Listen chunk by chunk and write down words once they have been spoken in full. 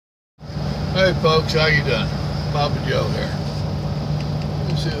Hey folks, how you doing? Papa Joe here.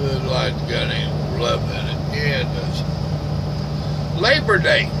 Let's see if the light's got any left in it. Yeah, it does. Labor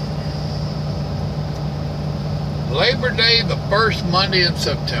Day. Labor Day, the first Monday in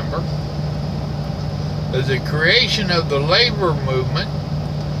September, is a creation of the labor movement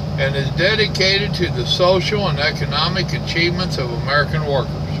and is dedicated to the social and economic achievements of American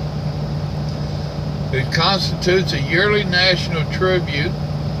workers. It constitutes a yearly national tribute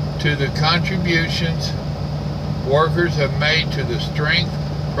to the contributions workers have made to the strength,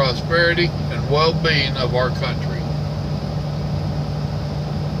 prosperity, and well-being of our country.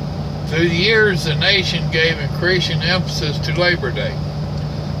 Through the years, the nation gave increasing emphasis to Labor Day.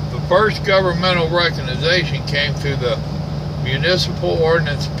 The first governmental recognition came through the municipal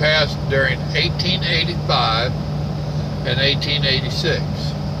ordinance passed during 1885 and 1886.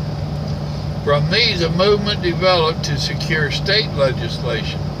 From these, a movement developed to secure state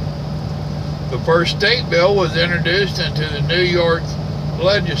legislation. The first state bill was introduced into the New York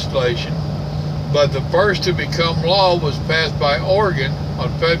legislation, but the first to become law was passed by Oregon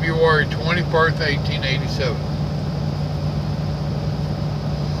on February 21st, 1887.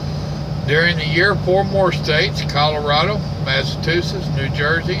 During the year, 4 more states, Colorado, Massachusetts, New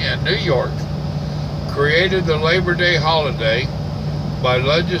Jersey, and New York, created the Labor Day holiday by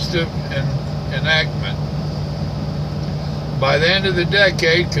legislative enactment. By the end of the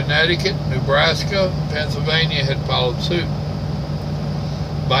decade, Connecticut, Nebraska, and Pennsylvania had followed suit.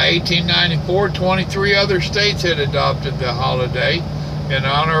 By 1894, 23 other states had adopted the holiday in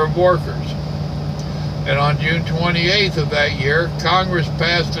honor of workers. And on June 28th of that year, Congress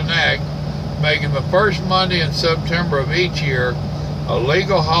passed an act making the first Monday in September of each year a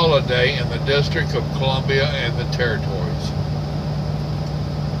legal holiday in the District of Columbia and the Territories.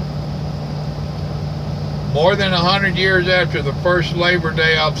 More than 100 years after the first Labor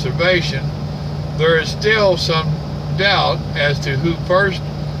Day observation, there is still some doubt as to who first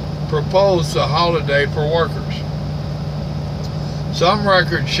proposed the holiday for workers. Some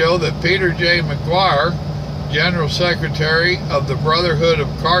records show that Peter J. McGuire, General Secretary of the Brotherhood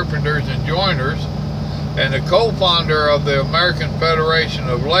of Carpenters and Joiners and a co-founder of the American Federation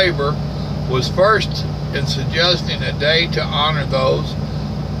of Labor, was first in suggesting a day to honor those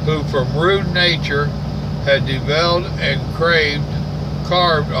who from rude nature had developed and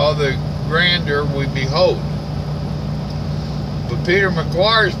carved all the grandeur we behold. But Peter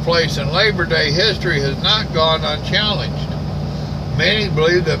McGuire's place in Labor Day history has not gone unchallenged. Many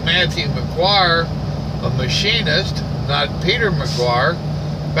believe that Matthew McGuire, a machinist, not Peter McGuire,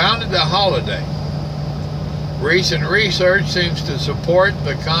 founded the holiday. Recent research seems to support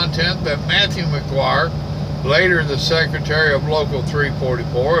the content that Matthew McGuire, later the Secretary of Local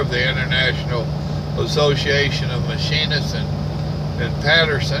 344 of the International Association of Machinists in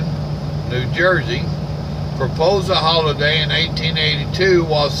Paterson, New Jersey, proposed the holiday in 1882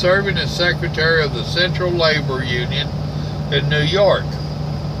 while serving as Secretary of the Central Labor Union in New York.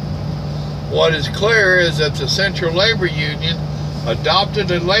 What is clear is that the Central Labor Union adopted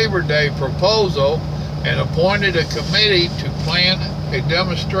a Labor Day proposal and appointed a committee to plan a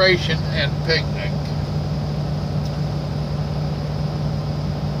demonstration and picnic.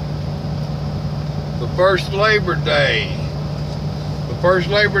 The first Labor Day. The first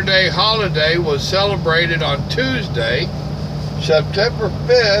Labor Day holiday was celebrated on Tuesday, September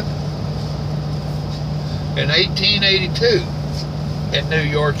 5th, in 1882 in New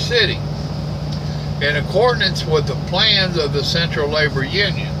York City, in accordance with the plans of the Central Labor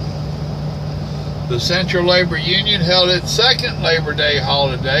Union. The Central Labor Union held its second Labor Day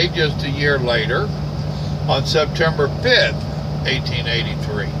holiday just a year later, on September 5th,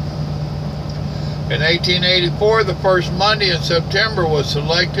 1883. In 1884, the first Monday in September was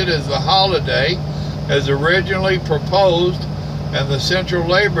selected as the holiday as originally proposed, and the Central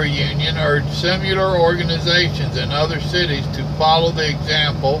Labor Union urged similar organizations in other cities to follow the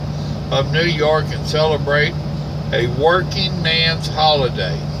example of New York and celebrate a working man's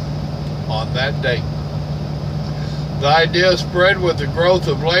holiday on that date. The idea spread with the growth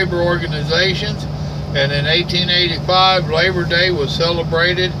of labor organizations, and in 1885, Labor Day was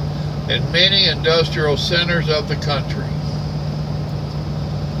celebrated in many industrial centers of the country.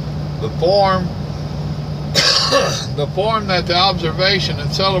 The form that the observation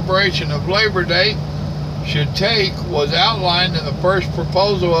and celebration of Labor Day should take was outlined in the first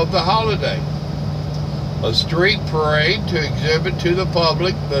proposal of the holiday. A street parade to exhibit to the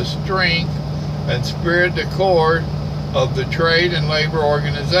public the strength and spirit decor of the trade and labor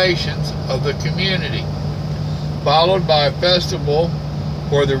organizations of the community, followed by a festival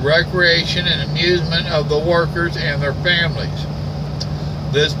for the recreation and amusement of the workers and their families.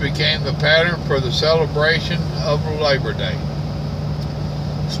 This became the pattern for the celebration of Labor Day.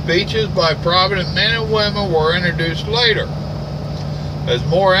 Speeches by prominent men and women were introduced later, as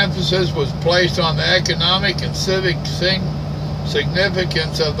more emphasis was placed on the economic and civic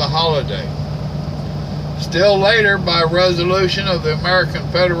significance of the holiday. Still later, by resolution of the American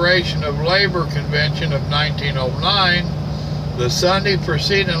Federation of Labor Convention of 1909, the Sunday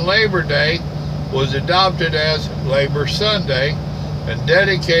preceding Labor Day was adopted as Labor Sunday and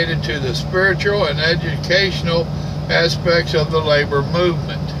dedicated to the spiritual and educational aspects of the labor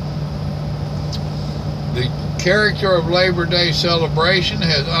movement. The character of Labor Day celebration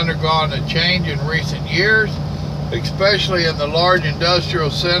has undergone a change in recent years, especially in the large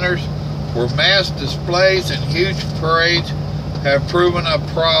industrial centers where mass displays and huge parades have proven a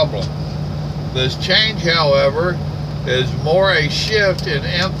problem. This change, however, is more a shift in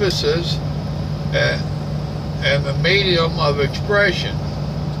emphasis and the medium of expression.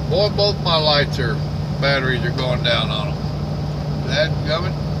 Boy, both my batteries are going down on them. Is that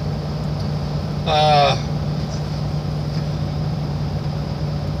coming?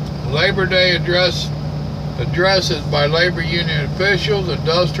 Labor Day addresses by labor union officials,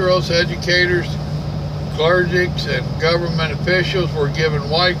 industrialists, educators, clergies, and government officials were given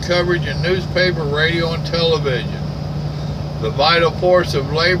wide coverage in newspaper, radio, and television. The vital force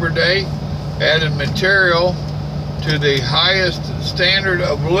of Labor Day added material to the highest standard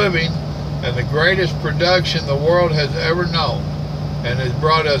of living and the greatest production the world has ever known, and has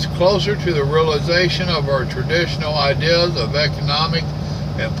brought us closer to the realization of our traditional ideas of economic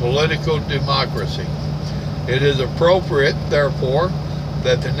and political democracy. It is appropriate, therefore,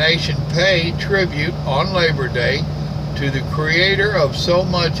 that the nation pay tribute on Labor Day to the creator of so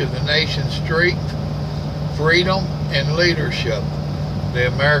much of the nation's strength, freedom, and leadership, the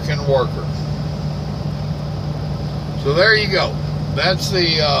American worker. So there you go. That's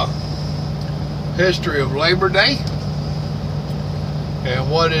the history of Labor Day and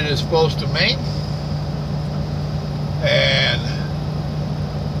what it is supposed to mean. And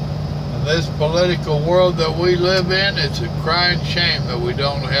in this political world that we live in, it's a crying shame that we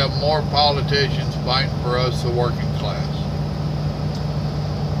don't have more politicians fighting for us, the working class.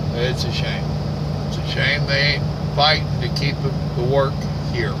 It's a shame. It's a shame they ain't fighting to keep the work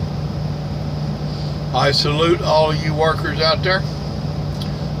here. I salute all of you workers out there.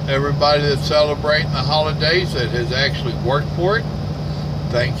 Everybody that's celebrating the holidays that has actually worked for it,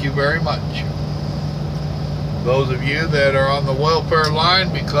 thank you very much. Those of you that are on the welfare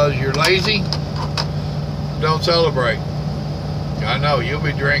line because you're lazy, don't celebrate. I know, you'll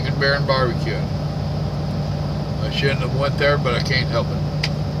be drinking beer and barbecuing. I shouldn't have went there, but I can't help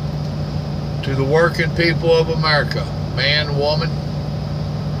it. To the working people of America, man, woman,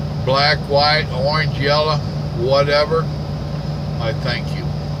 black, white, orange, yellow, whatever, I thank you.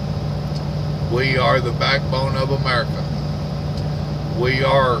 We are the backbone of America. We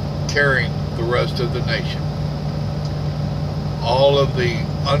are carrying the rest of the nation. All of the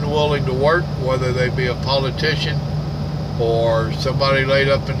unwilling to work, whether they be a politician or somebody laid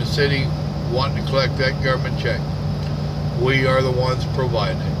up in the city wanting to collect that government check, we are the ones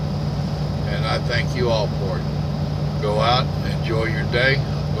providing it. And I thank you all for it. Go out and enjoy your day.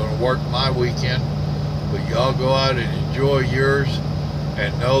 I'm going to work my weekend, but y'all go out and enjoy yours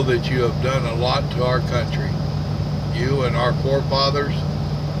and know that you have done a lot to our country. You and our forefathers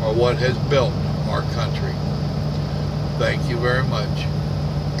are what has built our country. Thank you very much.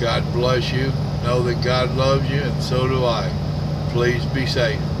 God bless you. Know that God loves you, and so do I. Please be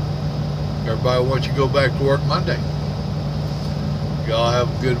safe. Everybody wants you to go back to work Monday. Y'all have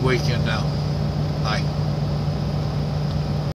a good weekend now. Bye.